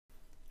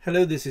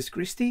Hello, this is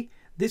Cristi.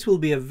 This will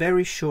be a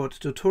very short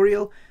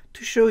tutorial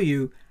to show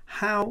you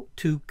how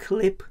to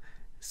clip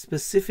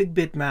specific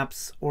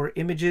bitmaps or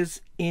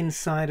images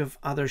inside of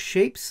other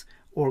shapes,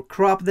 or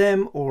crop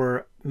them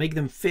or make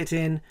them fit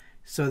in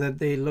so that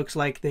they looks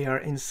like they are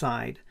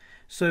inside.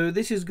 So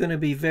this is going to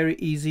be very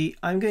easy.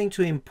 I'm going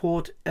to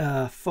import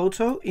a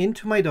photo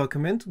into my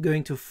document,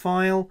 going to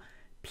File,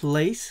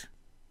 Place.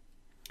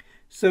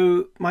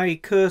 So my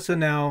cursor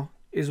now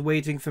is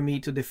waiting for me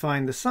to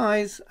define the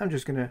size. I'm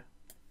just going to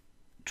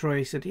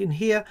trace it in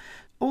here.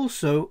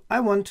 Also,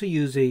 I want to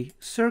use a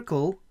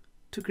circle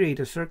to create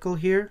a circle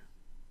here,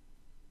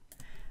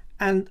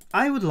 and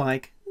I would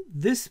like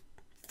this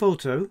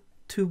photo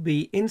to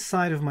be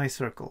inside of my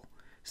circle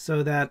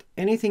so that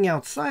anything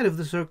outside of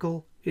the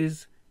circle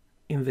is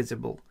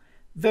invisible.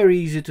 Very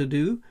easy to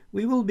do.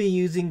 We will be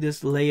using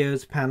this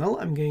layers panel.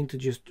 I'm going to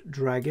just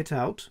drag it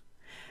out,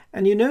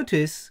 and you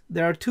notice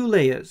there are two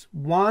layers.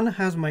 One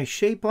has my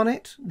shape on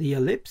it, the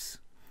ellipse,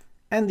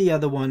 and the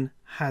other one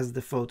has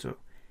the photo.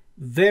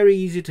 Very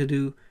easy to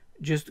do.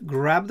 Just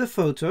grab the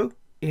photo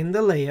in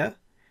the layer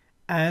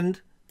and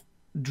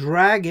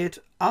drag it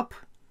up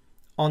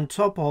on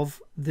top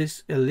of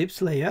this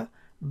ellipse layer.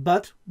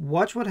 But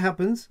watch what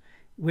happens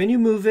when you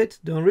move it.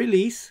 Don't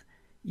release.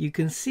 You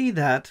can see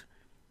that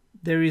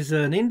there is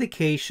an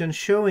indication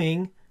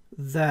showing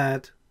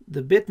that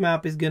the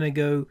bitmap is going to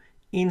go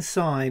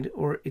inside,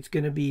 or it's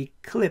going to be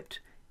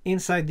clipped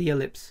inside the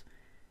ellipse.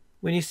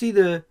 When you see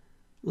the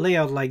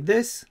layout like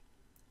this,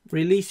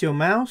 release your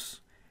mouse,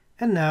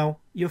 and now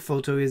your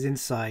photo is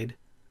inside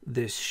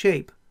this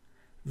shape.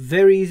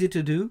 Very easy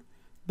to do,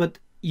 but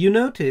you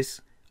notice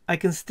I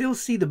can still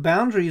see the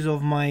boundaries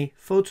of my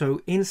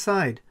photo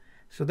inside.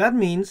 So that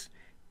means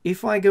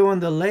if I go on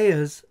the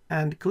layers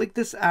and click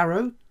this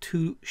arrow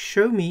to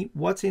show me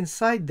what's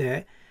inside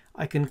there,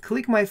 I can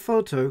click my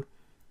photo,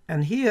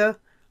 and here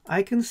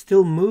I can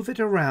still move it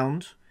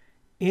around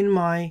in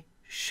my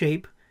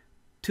shape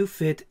to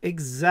fit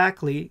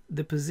exactly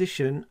the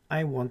position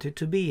I want it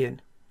to be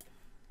in.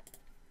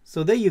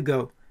 So there you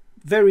go.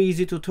 Very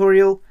easy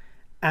tutorial,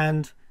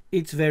 and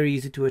it's very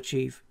easy to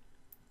achieve.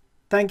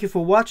 Thank you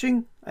for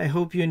watching. I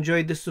hope you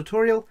enjoyed this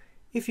tutorial.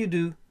 If you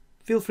do,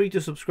 feel free to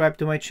subscribe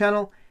to my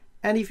channel.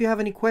 And if you have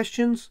any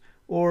questions,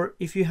 or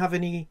if you have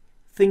any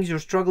things you're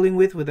struggling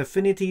with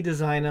Affinity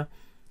Designer,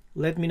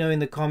 let me know in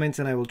the comments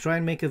and I will try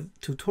and make a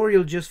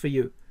tutorial just for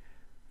you.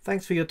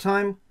 Thanks for your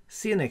time.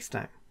 See you next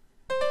time.